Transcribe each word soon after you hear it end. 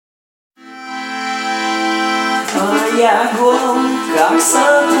я гол, как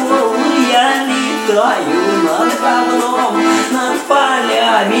сокол, я летаю над говном, над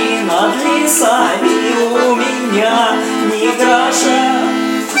полями, над лесами.